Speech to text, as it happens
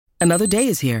Another day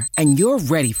is here, and you're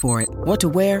ready for it. What to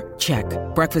wear? Check.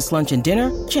 Breakfast, lunch, and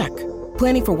dinner? Check.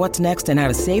 Planning for what's next and how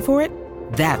to save for it?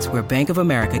 That's where Bank of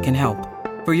America can help.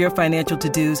 For your financial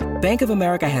to-dos, Bank of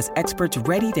America has experts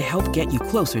ready to help get you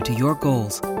closer to your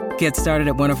goals. Get started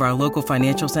at one of our local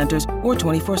financial centers or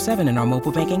 24/7 in our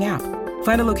mobile banking app.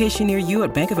 Find a location near you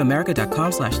at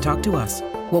bankofamerica.com/talktous.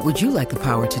 What would you like the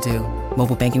power to do?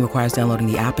 Mobile banking requires downloading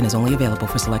the app and is only available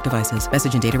for select devices.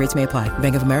 Message and data rates may apply.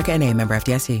 Bank of America N.A., member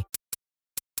FDIC.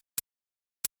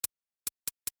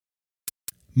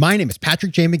 My name is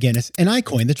Patrick J. McGinnis, and I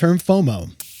coined the term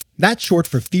FOMO. That's short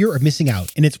for fear of missing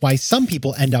out, and it's why some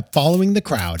people end up following the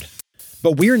crowd.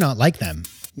 But we're not like them.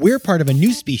 We're part of a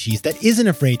new species that isn't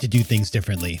afraid to do things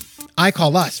differently. I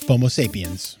call us FOMO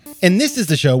sapiens. And this is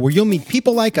the show where you'll meet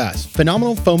people like us,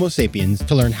 phenomenal FOMO sapiens,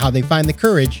 to learn how they find the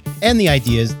courage and the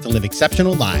ideas to live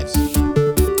exceptional lives.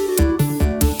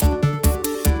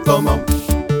 FOMO.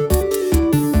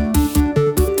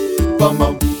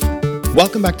 FOMO.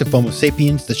 Welcome back to FOMO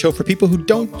Sapiens, the show for people who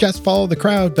don't just follow the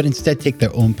crowd, but instead take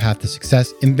their own path to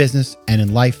success in business and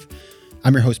in life.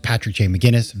 I'm your host, Patrick J.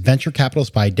 McGinnis, venture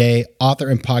capitalist by day, author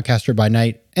and podcaster by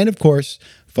night, and of course,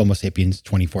 FOMO Sapiens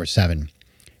 24/7.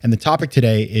 And the topic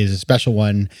today is a special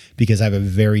one because I have a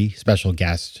very special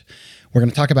guest. We're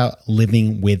going to talk about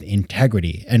living with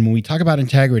integrity. And when we talk about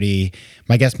integrity,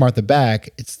 my guest, Martha Beck,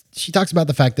 she talks about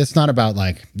the fact that it's not about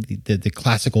like the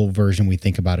classical version we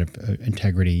think about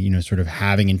integrity, sort of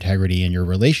having integrity in your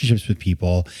relationships with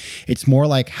people. It's more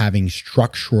like having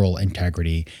structural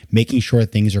integrity, making sure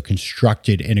things are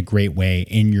constructed in a great way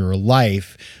in your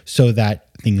life so that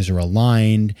things are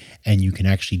aligned and you can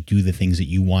actually do the things that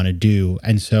you want to do.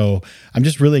 And so I'm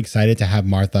just really excited to have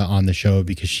Martha on the show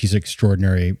because she's an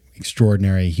extraordinary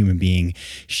human being.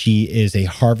 She is a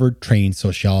Harvard-trained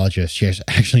sociologist. She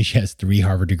has 3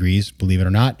 Harvard degrees, believe it or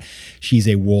not. She's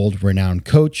a world-renowned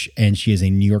coach, and she is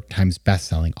a New York Times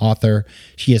best-selling author.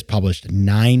 She has published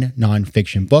 9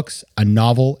 nonfiction books, a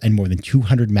novel, and more than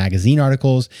 200 magazine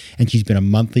articles, and she's been a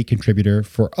monthly contributor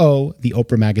for the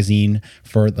Oprah magazine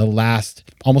for the last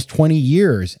almost 20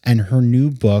 years. And her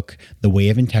new book, The Way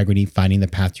of Integrity, Finding the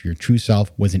Path to Your True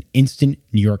Self, was an instant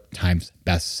New York Times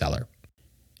bestseller.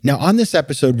 Now, on this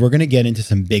episode, we're going to get into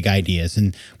some big ideas.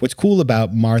 And what's cool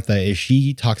about Martha is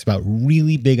she talks about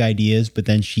really big ideas, but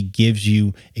then she gives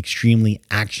you extremely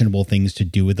actionable things to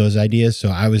do with those ideas. So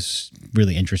I was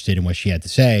really interested in what she had to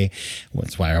say.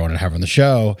 That's why I wanted to have her on the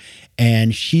show.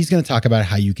 And she's going to talk about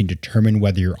how you can determine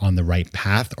whether you're on the right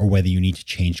path or whether you need to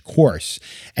change course.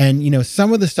 And,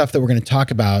 some of the stuff that we're going to talk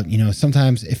about,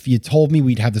 sometimes if you told me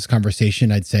we'd have this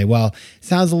conversation, I'd say, well, it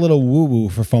sounds a little woo-woo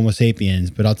for FOMO sapiens.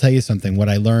 But I'll tell you something. What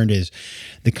I learned is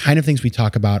the kind of things we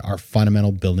talk about are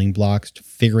fundamental building blocks to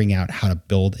figuring out how to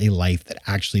build a life that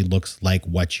actually looks like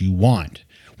what you want.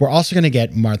 We're also going to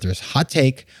get Martha's hot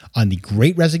take on the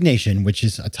Great Resignation, which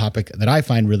is a topic that I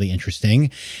find really interesting,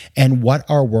 and what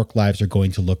our work lives are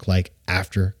going to look like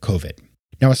after COVID.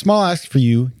 Now, a small ask for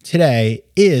you today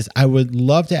is I would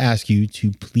love to ask you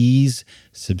to please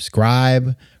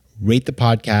subscribe, rate the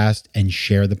podcast, and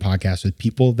share the podcast with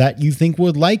people that you think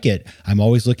would like it. I'm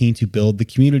always looking to build the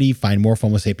community, find more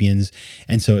FOMO sapiens.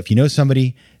 And so if you know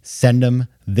somebody, send them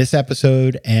this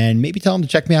episode and maybe tell them to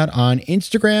check me out on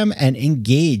Instagram and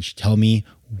engage. Tell me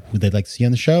who they'd like to see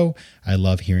on the show. I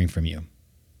love hearing from you.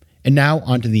 And now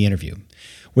on to the interview.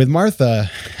 With Martha,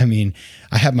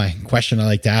 I have my question I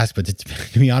like to ask, but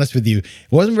to be honest with you, it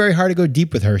wasn't very hard to go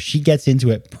deep with her. She gets into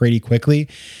it pretty quickly.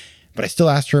 But I still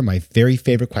asked her my very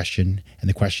favorite question, and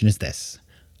the question is this.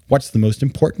 What's the most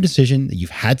important decision that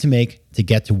you've had to make to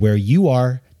get to where you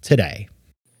are today?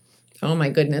 Oh, my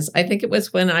goodness. I think it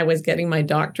was when I was getting my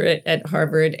doctorate at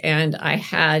Harvard, and I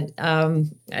had,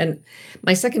 and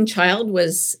my second child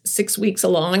was 6 weeks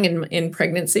along in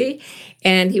pregnancy,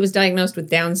 and he was diagnosed with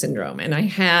Down syndrome. And I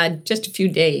had just a few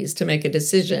days to make a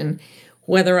decision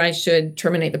whether I should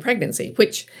terminate the pregnancy,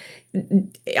 which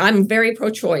I'm very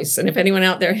pro-choice, and if anyone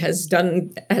out there has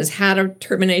had a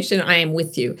termination, I am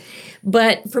with you.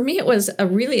 But for me, it was a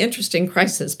really interesting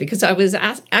crisis because I was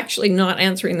actually not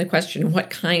answering the question,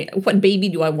 what baby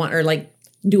do I want, or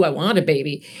do I want a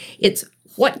baby? It's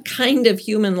what kind of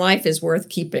human life is worth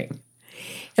keeping?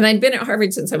 And I'd been at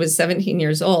Harvard since I was 17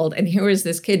 years old, and here was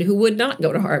this kid who would not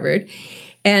go to Harvard,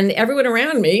 and everyone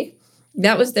around me,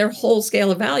 that was their whole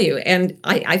scale of value. And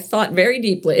I thought very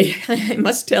deeply, I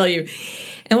must tell you.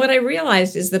 And what I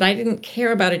realized is that I didn't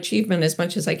care about achievement as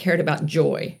much as I cared about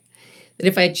joy. That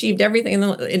if I achieved everything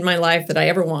in my life that I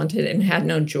ever wanted and had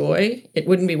no joy, it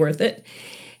wouldn't be worth it.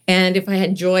 And if I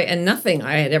had joy and nothing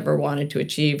I had ever wanted to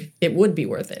achieve, it would be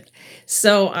worth it.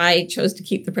 So I chose to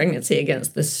keep the pregnancy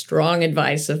against the strong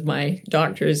advice of my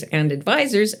doctors and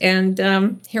advisors.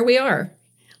 And here we are.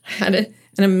 I had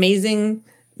an amazing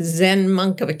Zen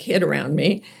monk of a kid around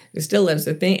me who still lives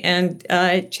with me, and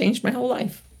it changed my whole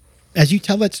life. As you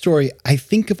tell that story, I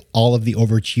think of all of the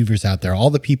overachievers out there, all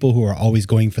the people who are always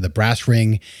going for the brass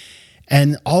ring,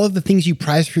 and all of the things you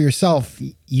prize for yourself.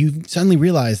 You suddenly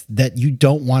realize that you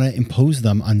don't want to impose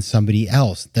them on somebody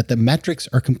else, that the metrics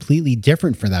are completely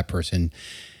different for that person.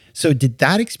 So did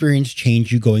that experience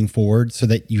change you going forward so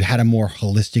that you had a more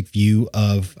holistic view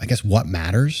of, I guess, what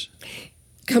matters?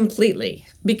 Completely.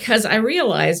 Because I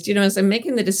realized, as I'm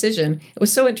making the decision, it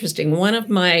was so interesting. One of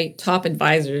my top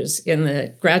advisors in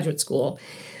the graduate school,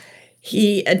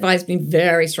 he advised me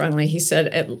very strongly. He said,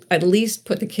 at least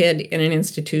put the kid in an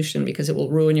institution because it will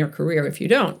ruin your career if you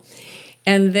don't.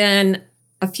 And then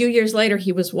a few years later,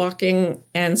 he was walking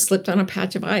and slipped on a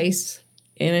patch of ice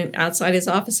outside his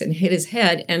office and hit his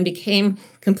head and became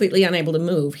completely unable to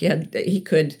move. He had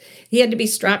to be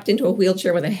strapped into a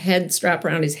wheelchair with a head strap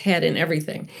around his head and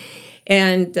everything.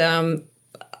 And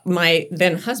my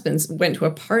then husband went to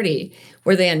a party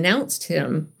where they announced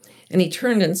him, and he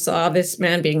turned and saw this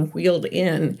man being wheeled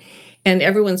in, and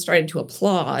everyone started to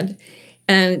applaud.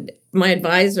 And my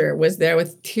advisor was there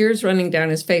with tears running down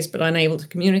his face, but unable to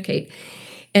communicate.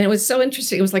 And it was so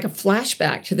interesting. It was like a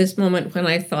flashback to this moment when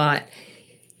I thought,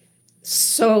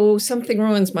 so something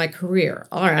ruins my career.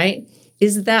 All right.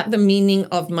 Is that the meaning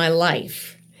of my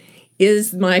life?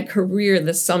 Is my career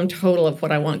the sum total of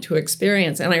what I want to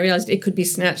experience? And I realized it could be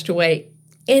snatched away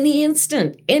any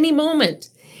instant, any moment.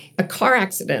 A car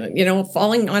accident,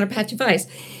 falling on a patch of ice.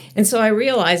 And so I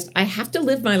realized I have to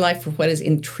live my life for what is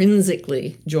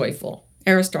intrinsically joyful.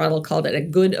 Aristotle called it a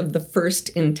good of the first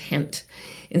intent.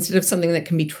 Instead of something that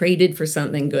can be traded for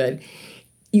something good,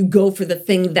 you go for the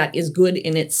thing that is good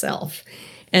in itself.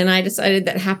 And I decided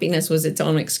that happiness was its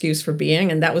own excuse for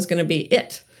being, and that was going to be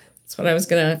it. That's what I was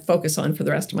going to focus on for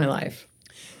the rest of my life.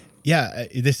 Yeah,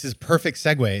 this is perfect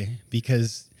segue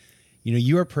because,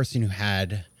 you're a person who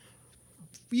had,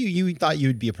 you thought you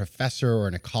would be a professor or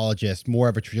an ecologist, more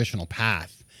of a traditional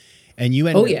path. And you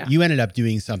ended up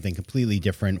doing something completely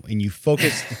different, and you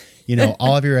focused,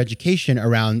 all of your education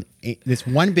around this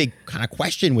one big kind of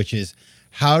question, which is,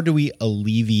 how do we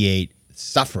alleviate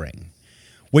suffering?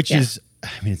 Which is,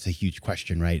 it's a huge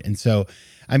question, right? And so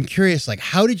I'm curious,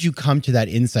 how did you come to that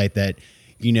insight that,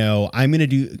 I'm going to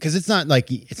do, because it's not like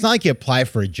you apply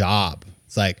for a job.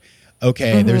 It's like,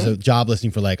 okay, there's a job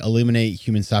listing for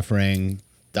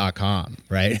eliminatehumansuffering.com,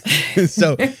 right?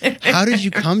 So how did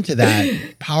you come to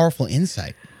that powerful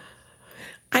insight?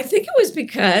 I think it was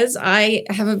because I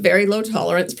have a very low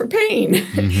tolerance for pain.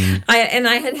 Mm-hmm.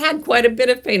 I had quite a bit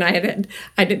of pain. I had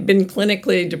been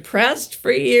clinically depressed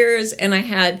for years, and I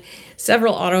had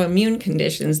several autoimmune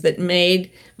conditions that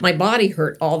made my body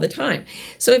hurt all the time.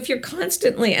 So if you're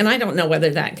constantly, and I don't know whether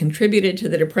that contributed to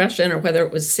the depression or whether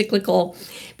it was cyclical,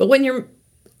 but when you're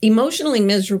emotionally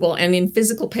miserable and in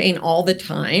physical pain all the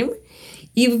time,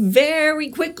 you very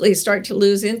quickly start to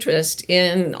lose interest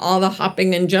in all the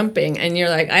hopping and jumping. And you're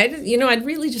like, I'd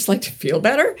really just like to feel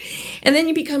better. And then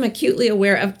you become acutely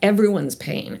aware of everyone's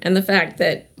pain. And the fact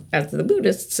that, as the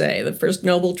Buddhists say, the first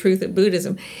noble truth of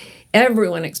Buddhism,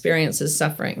 everyone experiences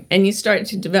suffering. And you start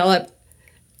to develop,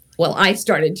 I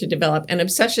started to develop an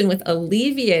obsession with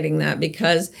alleviating that,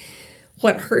 because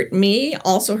what hurt me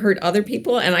also hurt other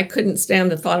people. And I couldn't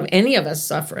stand the thought of any of us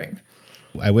suffering.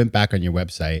 I went back on your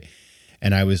website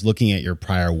and I was looking at your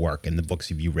prior work and the books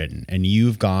you've written, and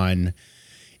you've gone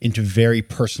into very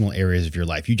personal areas of your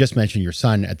life. You just mentioned your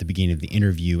son at the beginning of the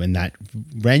interview and that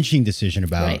wrenching decision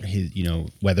about his,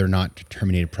 whether or not to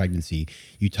terminate a pregnancy.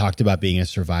 You talked about being a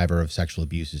survivor of sexual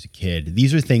abuse as a kid.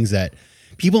 These are things that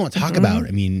people don't talk about.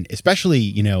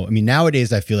 Especially,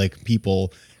 nowadays I feel like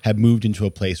people have moved into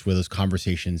a place where those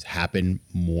conversations happen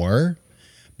more.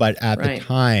 But at the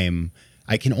time,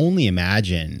 I can only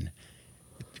imagine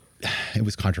it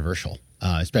was controversial,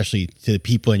 especially to the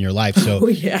people in your life. So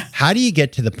how do you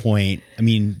get to the point?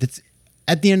 That's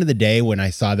at the end of the day, when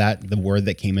I saw that, the word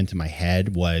that came into my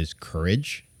head was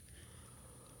courage.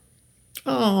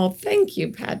 Oh, thank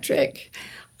you, Patrick.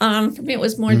 For me, it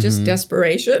was more just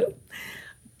desperation.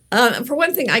 For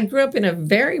one thing, I grew up in a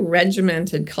very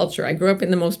regimented culture. I grew up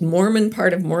in the most Mormon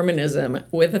part of Mormonism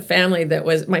with a family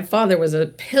my father was a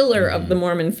pillar of the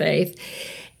Mormon faith.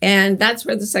 And that's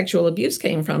where the sexual abuse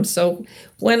came from. So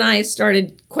when I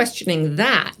started questioning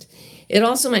that, it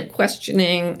also meant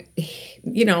questioning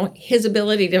his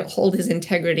ability to hold his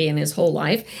integrity in his whole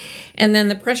life. And then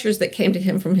the pressures that came to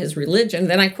him from his religion.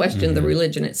 Then I questioned the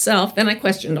religion itself. Then I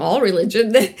questioned all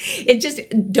religion. It just,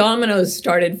 dominoes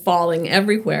started falling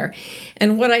everywhere.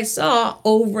 And what I saw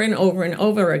over and over and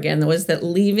over again was that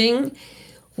leaving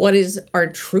what is our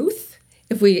truth,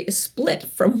 if we split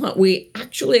from what we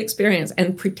actually experience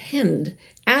and pretend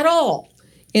at all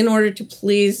in order to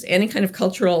please any kind of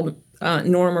cultural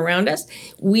norm around us,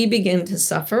 we begin to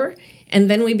suffer, and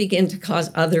then we begin to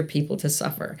cause other people to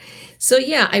suffer. So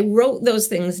yeah, I wrote those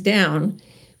things down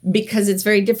because it's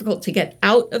very difficult to get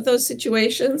out of those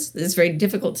situations. It's very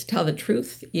difficult to tell the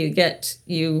truth.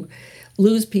 You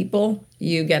lose people,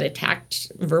 you get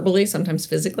attacked verbally, sometimes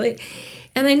physically.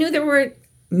 And I knew there were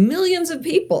millions of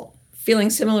people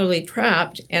feeling similarly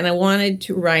trapped, and I wanted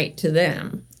to write to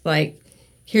them, like,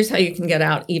 here's how you can get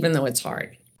out, even though it's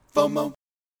hard. FOMO.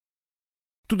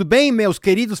 Tudo bem, meus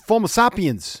queridos Fomo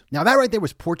sapiens? Now that right there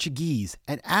was Portuguese,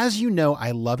 and as you know,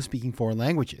 I love speaking foreign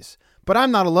languages. But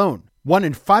I'm not alone. 1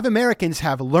 in 5 Americans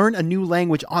have learned a new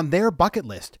language on their bucket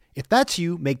list. If that's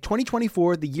you, make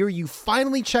 2024 the year you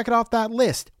finally check it off that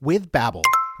list with Babbel,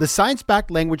 the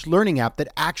science-backed language learning app that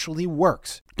actually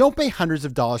works. Don't pay hundreds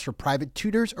of dollars for private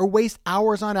tutors or waste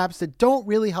hours on apps that don't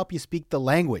really help you speak the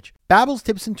language. Babbel's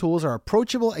tips and tools are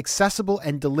approachable, accessible,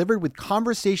 and delivered with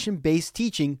conversation-based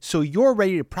teaching, so you're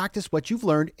ready to practice what you've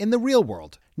learned in the real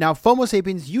world. Now, FOMO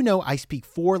Sapiens, you know I speak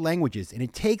 4 languages, and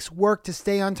it takes work to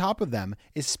stay on top of them,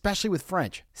 especially with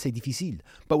French. C'est difficile.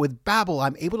 But with Babbel,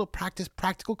 I'm able to practice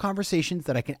practical conversations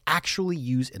that I can actually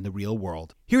use in the real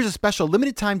world. Here's a special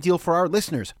limited time deal for our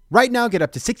listeners. Right now, get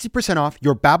up to 60% off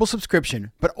your Babbel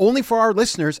subscription, but only for our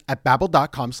listeners at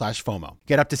babbel.com/FOMO.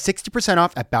 Get up to 60%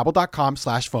 off at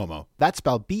babbel.com/FOMO. That's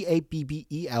spelled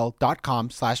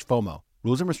BABBEL.com/FOMO.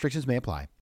 Rules and restrictions may apply.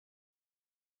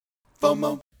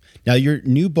 FOMO. Now, your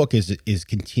new book is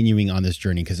continuing on this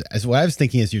journey, because as what I was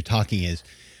thinking as you're talking is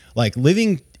like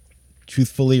living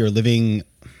truthfully or living,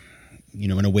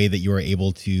 in a way that you are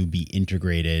able to be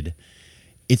integrated.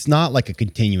 It's not like a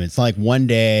continuum. It's not like one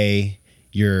day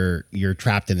you're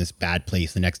trapped in this bad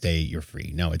place, the next day you're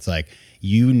free. No, it's like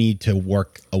you need to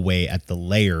work away at the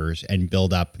layers and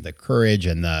build up the courage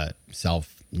and the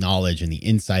self-knowledge and the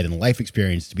insight and the life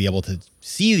experience to be able to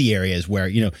see the areas where,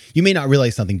 you may not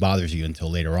realize something bothers you until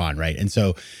later on, right? And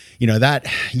so, that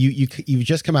you've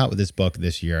just come out with this book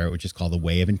this year, which is called The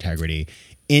Way of Integrity,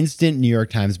 instant New York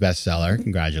Times bestseller.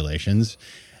 Congratulations.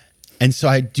 And so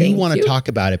I do want to talk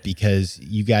about it because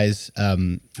you guys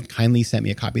kindly sent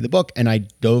me a copy of the book, and I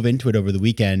dove into it over the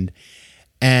weekend.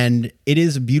 And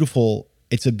it's a beautiful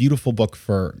book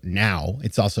for now.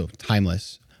 It's also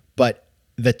timeless. But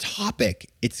the topic,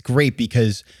 it's great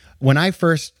because when I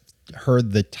first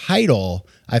heard the title,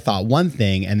 I thought one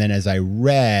thing. And then as I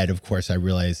read, of course, I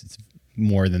realized it's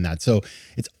more than that. So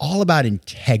it's all about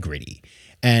integrity.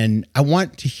 And I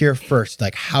want to hear first,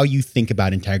 like, how you think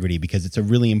about integrity, because it's a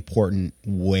really important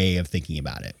way of thinking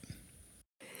about it.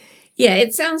 Yeah,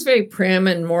 it sounds very prim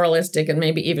and moralistic and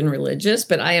maybe even religious,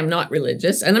 but I am not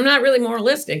religious and I'm not really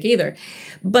moralistic either.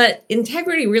 But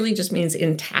integrity really just means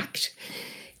intact.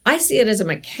 I see it as a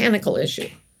mechanical issue.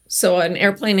 So an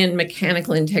airplane in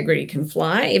mechanical integrity can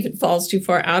fly. If it falls too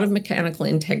far out of mechanical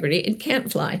integrity, it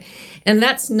can't fly. And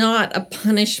that's not a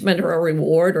punishment or a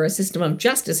reward or a system of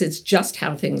justice. It's just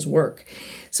how things work.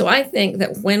 So I think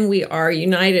that when we are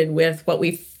united with what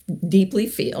we deeply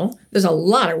feel, there's a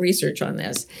lot of research on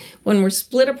this. When we're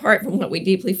split apart from what we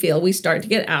deeply feel, we start to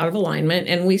get out of alignment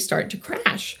and we start to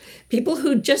crash. People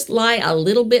who just lie a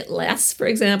little bit less, for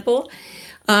example,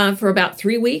 for about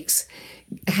 3 weeks,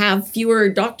 have fewer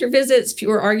doctor visits,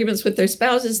 fewer arguments with their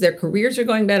spouses, their careers are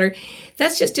going better.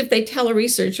 That's just if they tell a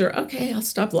researcher, okay, I'll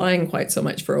stop lying quite so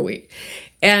much for a week.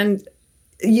 And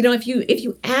if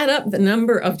you add up the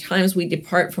number of times we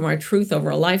depart from our truth over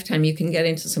a lifetime, you can get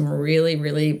into some really,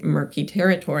 really murky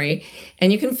territory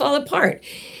and you can fall apart.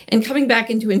 And coming back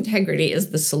into integrity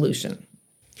is the solution.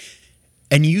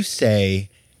 And you say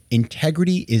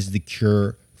integrity is the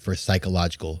cure for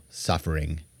psychological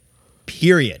suffering,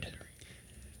 period.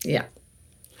 Yeah.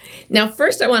 Now,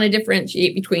 first, I want to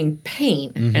differentiate between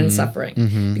pain and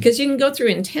suffering, because you can go through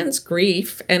intense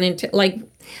grief and like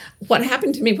what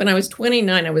happened to me when I was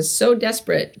 29, I was so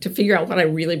desperate to figure out what I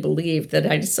really believed that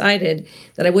I decided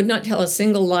that I would not tell a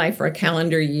single lie for a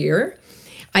calendar year.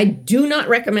 I do not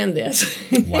recommend this.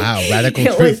 Wow,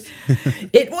 radical truth.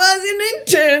 It was an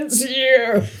intense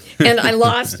year. And I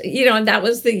lost, and that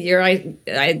was the year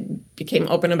I became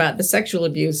open about the sexual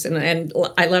abuse. And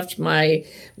I left my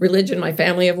religion, my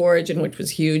family of origin, which was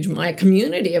huge, my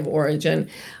community of origin,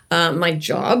 my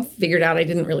job, figured out I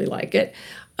didn't really like it.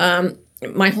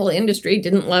 my whole industry,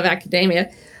 didn't love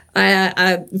academia.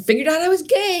 I figured out I was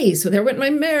gay, so there went my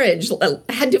marriage.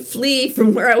 I had to flee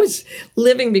from where I was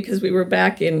living because we were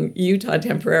back in Utah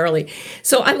temporarily.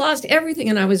 So I lost everything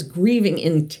and I was grieving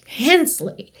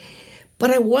intensely,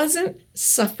 but I wasn't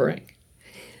suffering.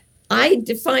 I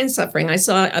define suffering. I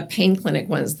saw a pain clinic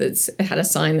once that had a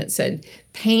sign that said,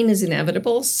 pain is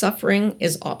inevitable, suffering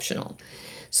is optional.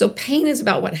 So pain is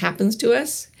about what happens to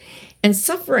us, and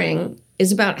suffering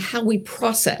is about how we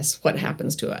process what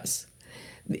happens to us.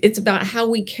 It's about how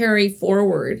we carry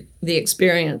forward the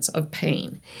experience of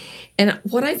pain. And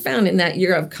what I found in that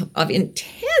year of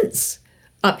intense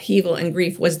upheaval and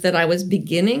grief was that I was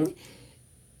beginning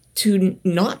to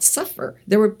not suffer.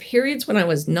 There were periods when I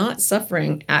was not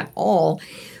suffering at all.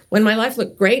 When my life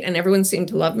looked great and everyone seemed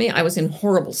to love me, I was in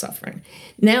horrible suffering.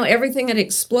 Now everything had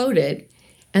exploded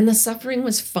and the suffering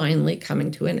was finally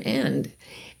coming to an end.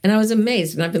 And I was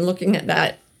amazed. And I've been looking at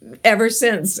that ever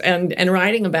since and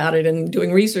writing about it and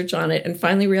doing research on it, and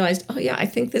finally realized, oh yeah, I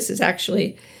think this is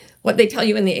actually what they tell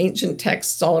you in the ancient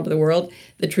texts all over the world.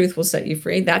 The truth will set you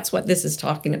free. That's what this is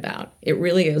talking about. It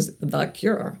really is the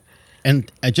cure.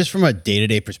 And just from a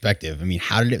day-to-day perspective, I mean,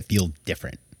 how did it feel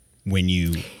different when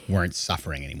you weren't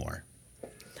suffering anymore?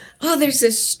 Oh, there's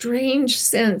this strange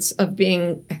sense of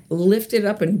being lifted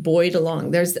up and buoyed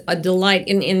along. There's a delight.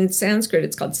 In Sanskrit,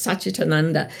 it's called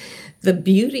Satchitananda, the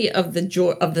beauty of the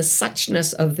joy, of the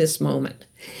suchness of this moment.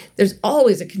 There's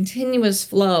always a continuous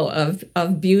flow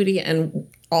of beauty and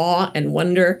awe and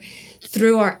wonder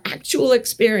through our actual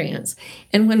experience.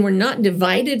 And when we're not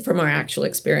divided from our actual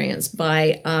experience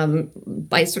by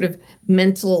sort of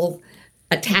mental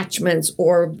attachments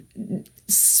or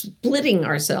splitting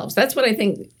ourselves. That's what I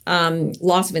think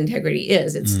loss of integrity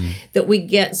is. It's that we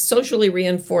get socially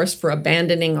reinforced for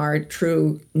abandoning our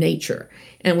true nature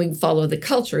and we follow the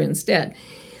culture instead.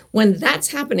 When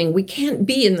that's happening, we can't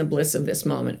be in the bliss of this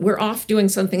moment. We're off doing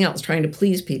something else, trying to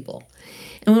please people.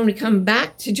 And when we come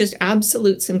back to just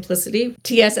absolute simplicity,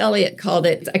 T.S. Eliot called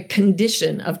it a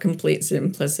condition of complete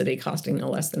simplicity, costing no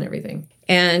less than everything.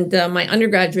 And my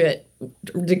undergraduate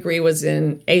degree was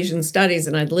in Asian studies,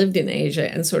 and I'd lived in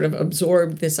Asia and sort of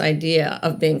absorbed this idea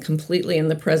of being completely in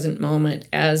the present moment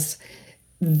as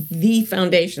the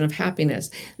foundation of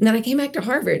happiness. And then I came back to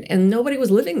Harvard, and nobody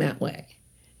was living that way.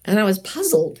 And I was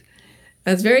puzzled.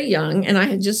 I was very young, and I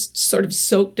had just sort of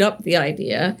soaked up the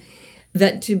idea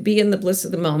that to be in the bliss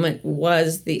of the moment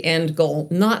was the end goal,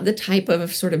 not the type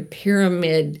of sort of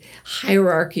pyramid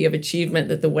hierarchy of achievement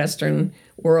that the Western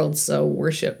world so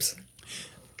worships.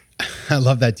 I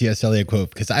love that T.S. Eliot quote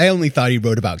because I only thought he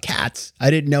wrote about cats. I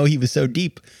didn't know he was so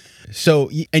deep. So,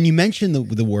 and you mentioned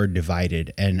the word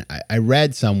divided, and I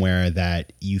read somewhere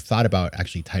that you thought about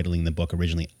actually titling the book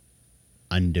originally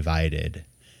Undivided.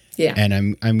 Yeah.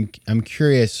 And I'm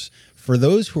curious, for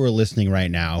those who are listening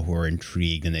right now who are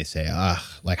intrigued and they say,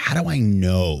 like, how do I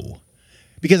know?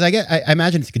 Because I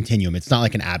imagine it's a continuum. It's not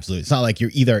like an absolute. It's not like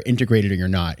you're either integrated or you're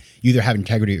not. You either have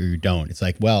integrity or you don't. It's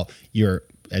like, well, you're,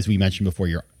 as we mentioned before,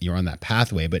 you're on that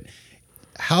pathway. But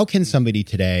how can somebody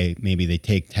today, maybe they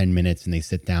take 10 minutes and they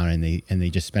sit down and they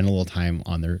just spend a little time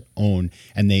on their own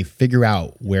and they figure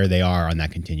out where they are on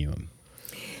that continuum?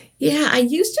 Yeah, I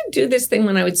used to do this thing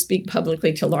when I would speak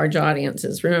publicly to large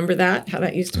audiences. Remember that? How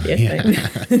that used to be a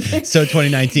thing. So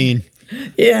 2019.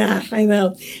 Yeah, I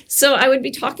know. So I would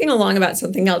be talking along about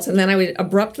something else, and then I would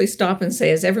abruptly stop and say,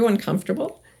 is everyone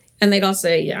comfortable? And they'd all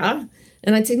say, yeah.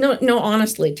 And I'd say, no,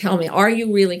 honestly, tell me, are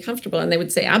you really comfortable? And they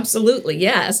would say, absolutely,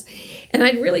 yes. And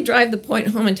I'd really drive the point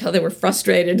home until they were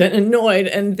frustrated and annoyed.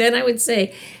 And then I would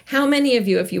say, how many of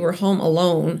you, if you were home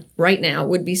alone right now,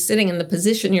 would be sitting in the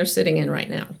position you're sitting in right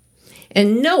now?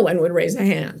 And no one would raise a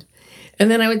hand. And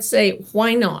then I would say,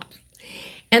 why not?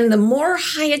 And the more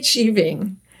high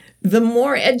achieving, the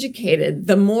more educated,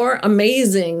 the more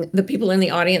amazing the people in the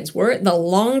audience were, the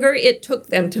longer it took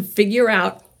them to figure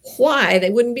out why they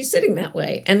wouldn't be sitting that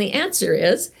way. And the answer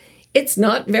is, it's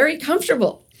not very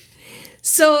comfortable.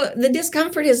 So the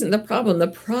discomfort isn't the problem. The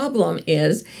problem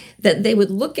is that they would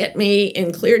look at me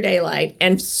in clear daylight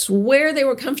and swear they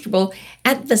were comfortable.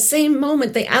 At the same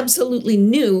moment, they absolutely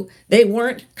knew they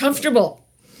weren't comfortable.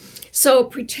 So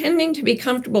pretending to be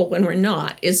comfortable when we're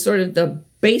not is sort of the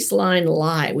baseline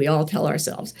lie we all tell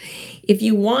ourselves. If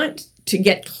you want to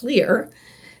get clear,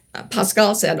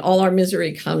 Pascal said all our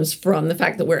misery comes from the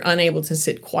fact that we're unable to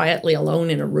sit quietly alone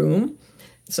in a room.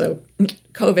 So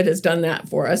COVID has done that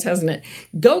for us, hasn't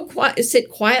it? Sit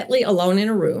quietly alone in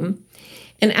a room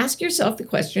and ask yourself the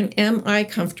question, am I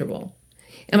comfortable?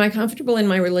 Am I comfortable in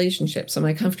my relationships? Am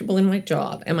I comfortable in my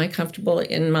job? Am I comfortable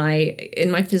in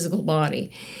my physical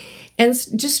body? and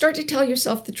just start to tell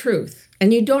yourself the truth.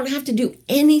 And you don't have to do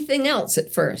anything else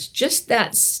at first. Just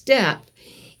that step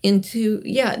into,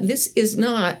 yeah, this is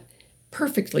not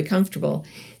perfectly comfortable,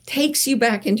 takes you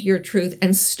back into your truth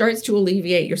and starts to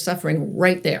alleviate your suffering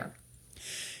right there.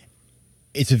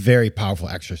 It's a very powerful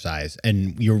exercise.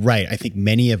 And you're right. I think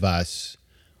many of us,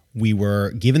 we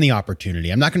were given the opportunity.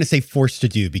 I'm not going to say forced to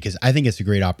do, because I think it's a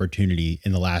great opportunity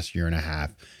in the last year and a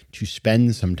half to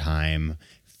spend some time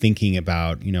thinking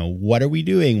about, what are we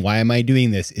doing? Why am I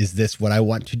doing this? Is this what I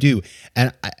want to do?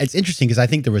 And it's interesting because I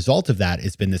think the result of that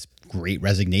has been this great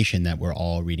resignation that we're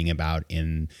all reading about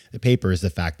in the papers.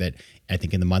 The fact that I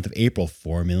think in the month of April,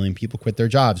 4 million people quit their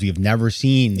jobs. We have never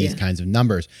seen these kinds of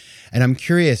numbers. And I'm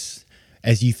curious,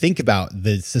 as you think about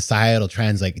the societal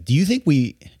trends, like, do you think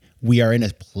we are in a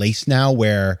place now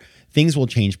where things will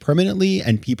change permanently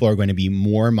and people are going to be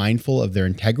more mindful of their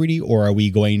integrity? Or are we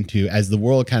going to, as the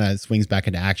world kind of swings back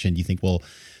into action, do you think we'll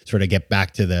sort of get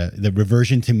back to the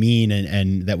reversion to mean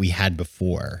and that we had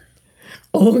before?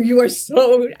 Oh, you are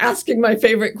so asking my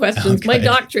favorite questions. Okay. My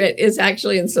doctorate is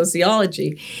actually in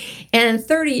sociology. And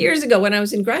 30 years ago, when I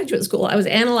was in graduate school, I was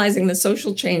analyzing the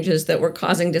social changes that were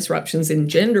causing disruptions in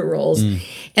gender roles.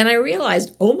 And I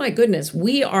realized, oh my goodness,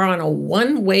 we are on a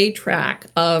one-way track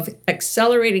of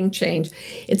accelerating change.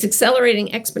 It's accelerating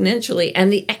exponentially,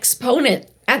 and the exponent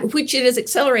at which it is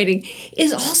accelerating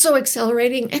is also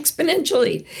accelerating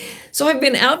exponentially. So I've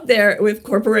been out there with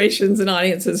corporations and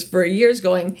audiences for years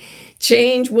going,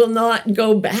 change will not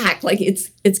go back. Like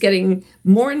it's getting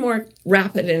more and more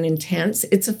rapid and intense.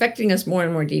 It's affecting us more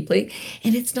and more deeply,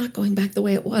 and it's not going back the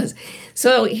way it was.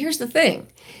 So here's the thing.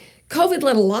 COVID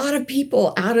let a lot of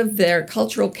people out of their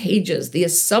cultural cages, the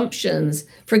assumptions,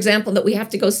 for example, that we have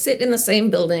to go sit in the same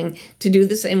building to do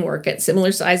the same work at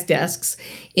similar sized desks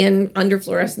under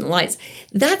fluorescent lights.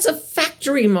 That's a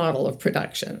factory model of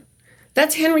production.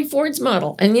 That's Henry Ford's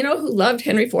model. And you know who loved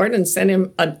Henry Ford and sent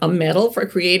him a medal for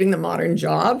creating the modern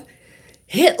job?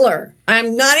 Hitler.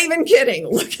 I'm not even kidding.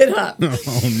 Look it up.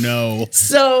 Oh, no.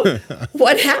 So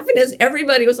what happened is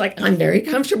everybody was like, I'm very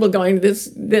comfortable going to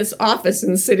this office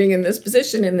and sitting in this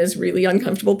position in this really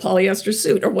uncomfortable polyester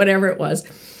suit or whatever it was.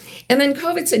 And then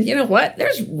COVID said, you know what?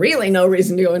 There's really no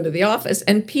reason to go into the office.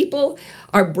 And people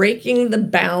are breaking the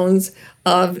bounds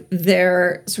of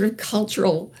their sort of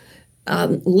cultural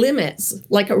limits,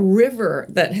 like a river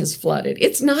that has flooded.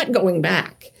 It's not going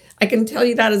back. I can tell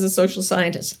you that as a social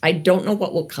scientist. I don't know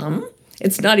what will come.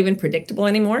 It's not even predictable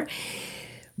anymore,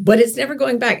 but it's never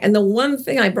going back. And the one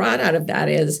thing I brought out of that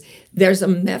is there's a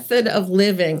method of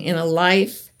living in a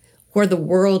life where the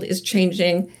world is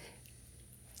changing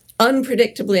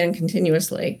unpredictably and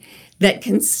continuously that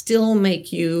can still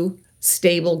make you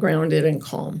stable, grounded, and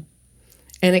calm.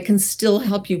 And it can still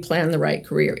help you plan the right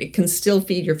career. It can still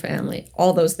feed your family,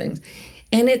 all those things.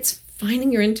 And it's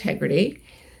finding your integrity,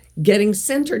 getting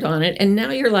centered on it. And now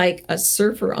you're like a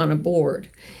surfer on a board.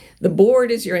 The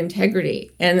board is your integrity.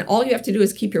 And all you have to do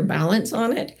is keep your balance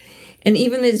on it. And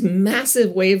even these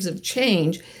massive waves of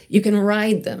change, you can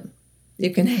ride them.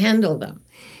 You can handle them.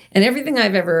 And everything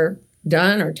I've ever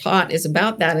done or taught is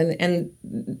about that. And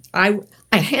I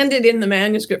handed in the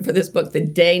manuscript for this book the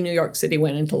day New York City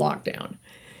went into lockdown.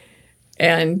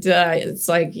 And it's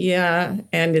like, yeah,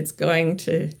 and it's going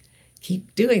to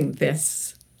keep doing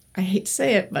this. I hate to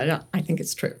say it, but I think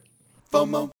it's true.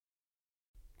 FOMO.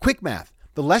 Quick math.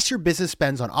 The less your business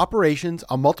spends on operations,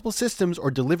 on multiple systems,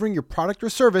 or delivering your product or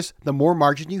service, the more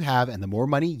margin you have and the more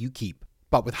money you keep.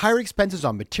 But with higher expenses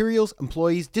on materials,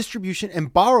 employees, distribution,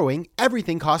 and borrowing,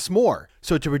 everything costs more.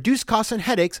 So to reduce costs and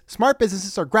headaches, smart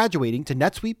businesses are graduating to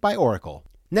NetSuite by Oracle.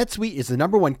 NetSuite is the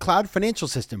 #1 cloud financial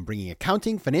system, bringing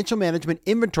accounting, financial management,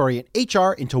 inventory, and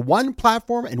HR into one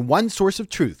platform and one source of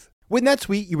truth. With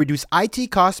NetSuite, you reduce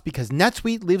IT costs because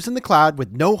NetSuite lives in the cloud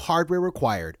with no hardware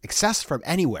required, accessed from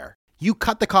anywhere. You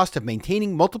cut the cost of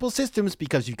maintaining multiple systems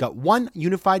because you've got one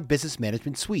unified business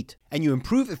management suite. And you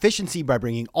improve efficiency by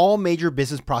bringing all major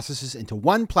business processes into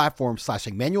one platform,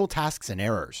 slashing manual tasks and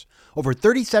errors. Over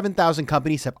 37,000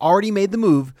 companies have already made the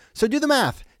move, so do the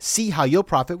math. See how you'll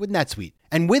profit with NetSuite.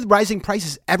 And with rising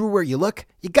prices everywhere you look,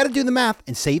 you gotta do the math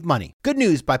and save money. Good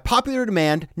news, by popular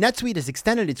demand, NetSuite has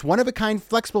extended its one-of-a-kind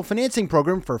flexible financing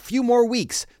program for a few more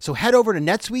weeks. So head over to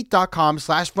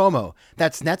netsuite.com/FOMO.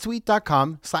 That's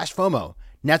netsuite.com/FOMO.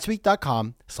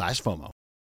 netsuite.com/FOMO.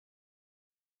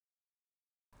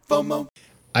 FOMO.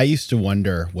 I used to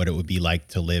wonder what it would be like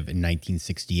to live in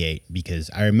 1968 because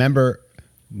I remember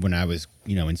when I was,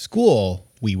 in school,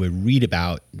 we would read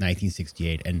about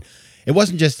 1968 and it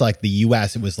wasn't just like the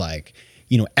US, it was like,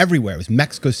 everywhere. It was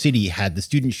Mexico City had the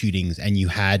student shootings and you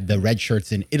had the red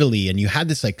shirts in Italy and you had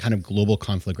this like kind of global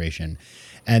conflagration.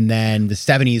 And then the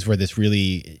 70s were this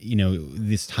really,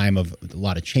 this time of a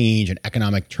lot of change and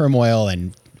economic turmoil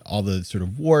and all the sort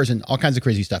of wars and all kinds of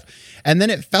crazy stuff. And then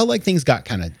it felt like things got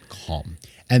kind of calm.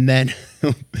 And then,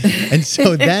 and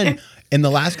so then in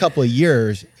the last couple of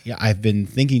years, I've been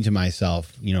thinking to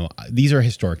myself, these are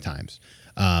historic times.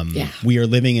 We are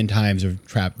living in times of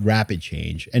rapid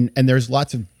change, and there's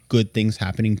lots of good things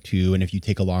happening too. And if you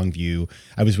take a long view,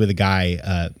 I was with a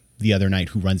guy the other night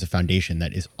who runs a foundation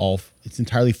that is it's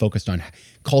entirely focused on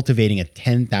cultivating a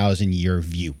 10,000 year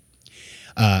view,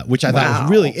 which I thought was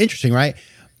really interesting, right?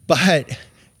 But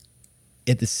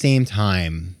at the same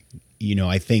time,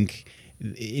 I think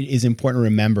it is important to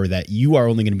remember that you are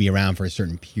only going to be around for a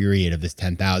certain period of this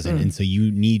 10,000. And so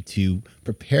you need to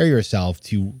prepare yourself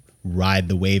to ride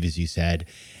the wave, as you said,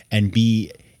 and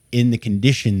be in the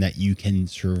condition that you can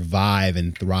survive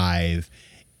and thrive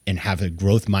and have a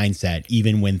growth mindset,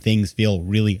 even when things feel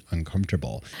really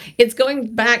uncomfortable. It's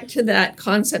going back to that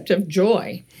concept of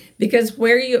joy, because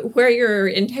where your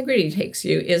integrity takes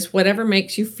you is whatever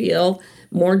makes you feel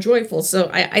more joyful.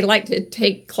 So I like to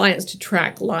take clients to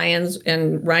track lions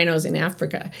and rhinos in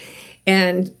Africa.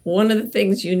 And one of the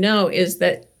things is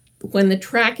that when the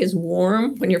track is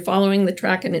warm, when you're following the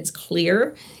track and it's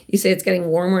clear, you say it's getting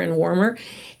warmer and warmer.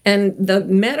 And the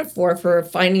metaphor for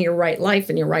finding your right life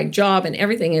and your right job and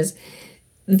everything is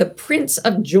the prints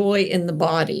of joy in the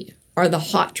body are the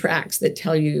hot tracks that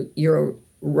tell you you're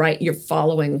right, you're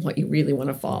following what you really want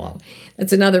to follow.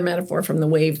 That's another metaphor from the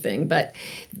wave thing. But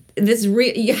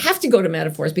you have to go to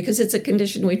metaphors because it's a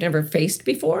condition we've never faced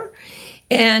before.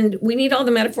 And we need all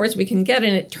the metaphors we can get.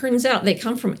 And it turns out they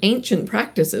come from ancient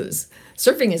practices.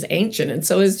 Surfing is ancient, and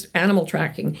so is animal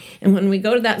tracking. And when we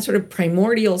go to that sort of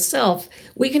primordial self,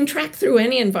 we can track through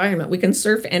any environment. We can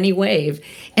surf any wave.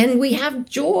 And we have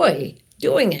joy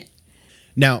doing it.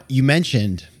 Now, you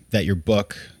mentioned that your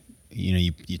book,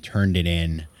 you turned it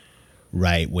in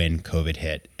right when COVID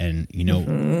hit. And,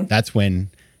 that's when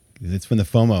the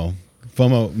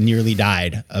FOMO nearly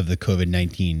died of the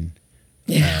COVID-19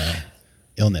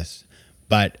 illness.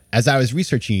 But as I was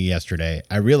researching you yesterday,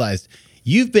 I realized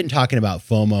you've been talking about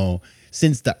FOMO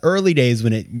since the early days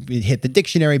when it hit the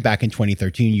dictionary back in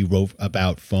 2013. You wrote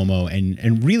about FOMO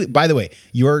and really, by the way,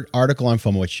 your article on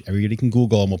FOMO, which everybody can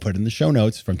Google and we'll put it in the show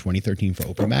notes, from 2013 for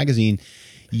Oprah Magazine,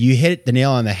 you hit the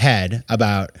nail on the head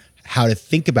about how to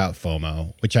think about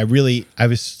FOMO, which it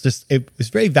was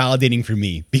very validating for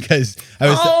me because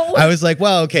I was like,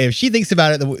 well, okay, if she thinks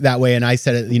about it that way and I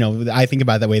said it, I think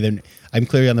about it that way, then I'm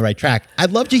clearly on the right track.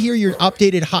 I'd love to hear your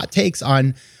updated hot takes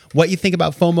on what you think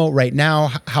about FOMO right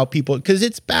now, how people, because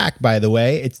it's back, by the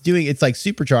way, it's like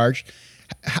supercharged.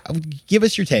 Give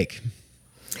us your take.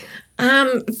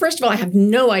 First of all, I have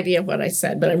no idea what I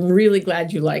said, but I'm really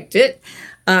glad you liked it.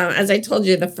 As I told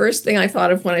you, the first thing I thought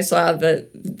of when I saw the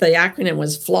acronym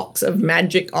was flocks of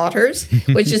magic otters,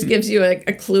 which just gives you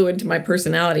a clue into my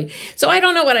personality. So I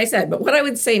don't know what I said, but what I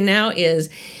would say now is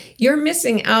you're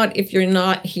missing out if you're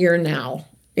not here now.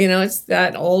 It's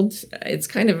that old, it's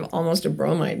kind of almost a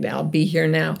bromide now, be here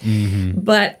now. Mm-hmm.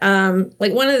 But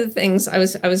like one of the things, I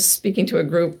was speaking to a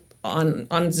group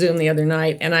on Zoom the other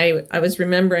night, and I was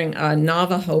remembering a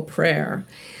Navajo prayer,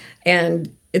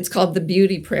 and it's called the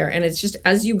beauty prayer. And it's just,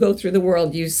 as you go through the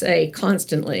world, you say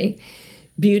constantly,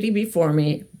 beauty before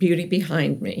me, beauty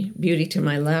behind me, beauty to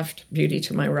my left, beauty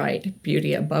to my right,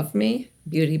 beauty above me,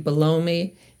 beauty below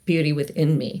me, beauty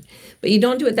within me. But you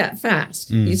don't do it that fast.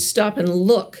 You stop and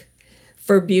look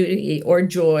for beauty or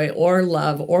joy or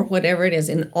love or whatever it is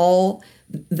in all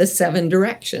the 7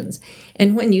 directions.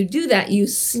 And when you do that, you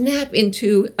snap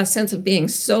into a sense of being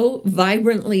so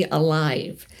vibrantly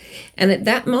alive. And at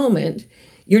that moment,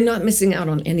 you're not missing out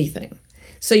on anything.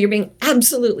 So you're being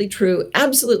absolutely true,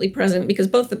 absolutely present, because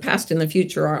both the past and the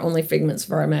future are only figments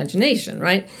of our imagination,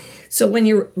 right? So when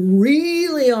you're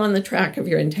really on the track of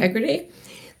your integrity,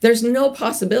 there's no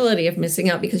possibility of missing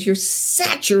out because you're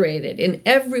saturated in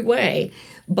every way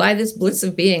by this bliss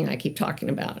of being I keep talking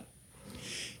about.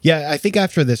 Yeah, I think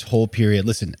after this whole period,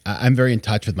 listen, I'm very in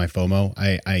touch with my FOMO.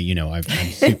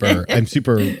 I'm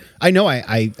super. I know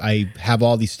I have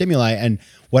all these stimuli, and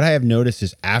what I have noticed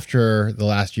is after the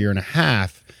last year and a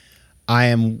half,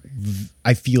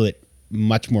 I feel it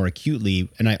much more acutely,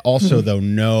 and I also though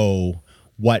know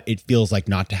what it feels like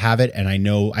not to have it, and I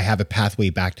know I have a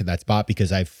pathway back to that spot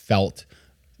because I've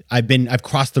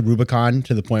crossed the Rubicon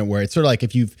to the point where it's sort of like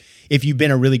if you've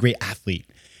been a really great athlete.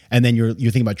 And then you're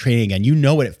thinking about training again, you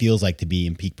know what it feels like to be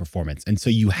in peak performance. And so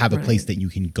you have a place that you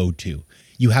can go to.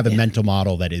 You have a mental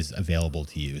model that is available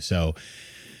to you. So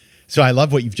So I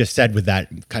love what you've just said with that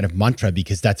kind of mantra,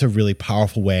 because that's a really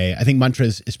powerful way. I think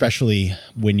mantras, especially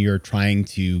when you're trying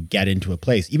to get into a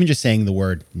place, even just saying the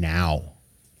word now,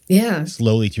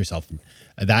 slowly to yourself,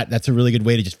 that's a really good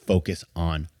way to just focus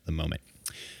on the moment.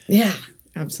 Yeah,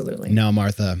 absolutely. Now,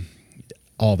 Martha,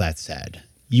 all that said,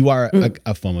 you are a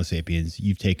FOMO sapiens.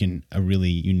 You've taken a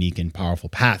really unique and powerful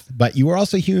path, but you are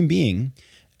also a human being.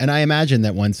 And I imagine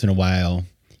that once in a while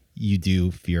you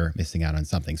do fear missing out on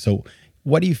something. So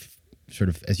what do you sort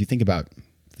of, as you think about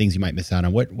things you might miss out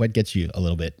on, what gets you a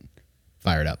little bit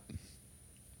fired up?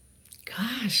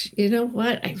 Gosh, you know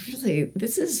what? I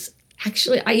used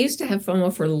to have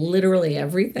FOMO for literally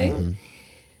everything.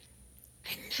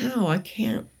 And now I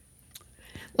can't.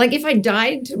 Like if I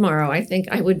died tomorrow, I think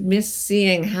I would miss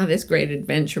seeing how this great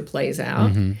adventure plays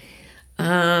out.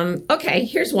 Okay,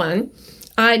 here's one.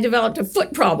 I developed a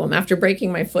foot problem after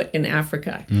breaking my foot in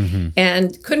Africa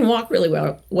and couldn't walk really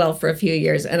well for a few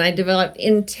years. And I developed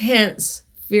intense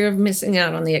fear of missing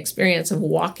out on the experience of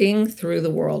walking through the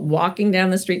world, walking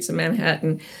down the streets of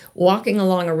Manhattan, walking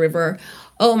along a river.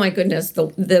 Oh my goodness,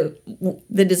 the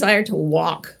desire to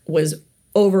walk was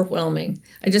overwhelming.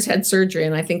 I just had surgery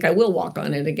and I think I will walk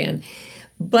on it again.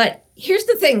 But here's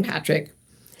the thing, Patrick.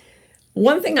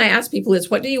 One thing I ask people is,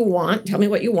 what do you want? Tell me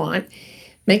what you want.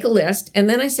 Make a list. And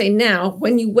then I say, now,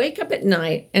 when you wake up at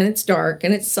night and it's dark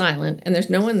and it's silent and there's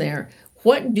no one there,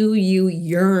 what do you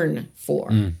yearn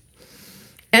for?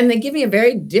 And they give me a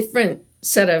very different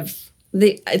it's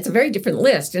a very different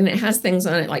list. And it has things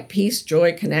on it like peace,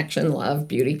 joy, connection, love,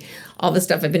 beauty, all the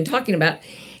stuff I've been talking about.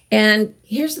 And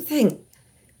here's the thing.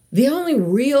 The only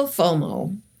real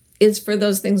FOMO is for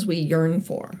those things we yearn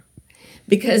for.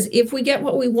 Because if we get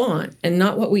what we want and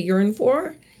not what we yearn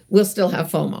for, we'll still have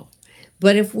FOMO.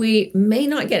 But if we may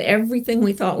not get everything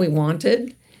we thought we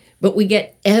wanted, but we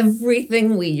get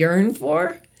everything we yearn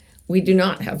for, we do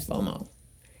not have FOMO.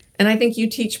 And I think you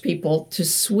teach people to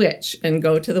switch and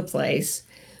go to the place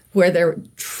where they're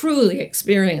truly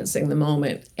experiencing the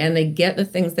moment and they get the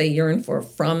things they yearn for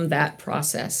from that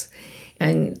process.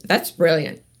 And that's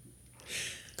brilliant.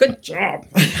 Good job.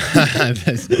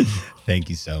 Thank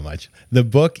you so much. The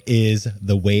book is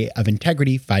The Way of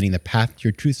Integrity, Finding the Path to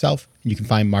Your True Self. You can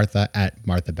find Martha at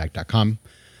marthabeck.com.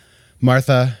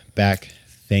 Martha Beck,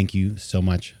 thank you so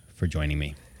much for joining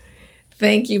me.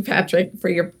 Thank you, Patrick, for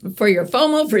your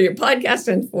FOMO, for your podcast,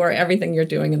 and for everything you're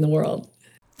doing in the world.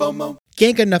 FOMO.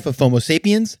 Can't get enough of FOMO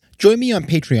Sapiens? Join me on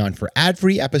Patreon for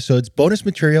ad-free episodes, bonus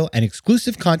material, and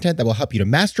exclusive content that will help you to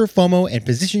master FOMO and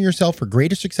position yourself for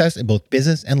greater success in both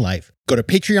business and life. Go to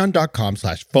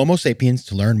patreon.com/FOMO Sapiens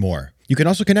to learn more. You can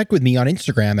also connect with me on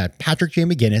Instagram at Patrick J.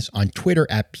 McGinnis, on Twitter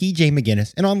at PJ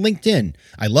McGinnis, and on LinkedIn.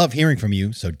 I love hearing from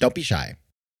you, so don't be shy.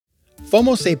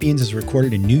 FOMO Sapiens is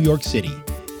recorded in New York City.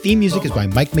 Theme music is by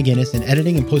Mike McGinnis, and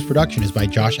editing and post-production is by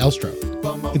Josh Elstro.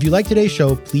 If you like today's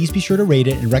show, please be sure to rate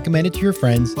it and recommend it to your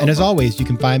friends. And as always, you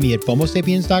can find me at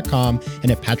FOMOSapiens.com and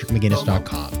at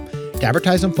PatrickMcGinnis.com. To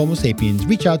advertise on FOMO Sapiens,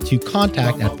 reach out to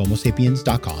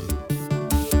contact@FOMOSapiens.com.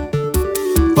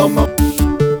 FOMO.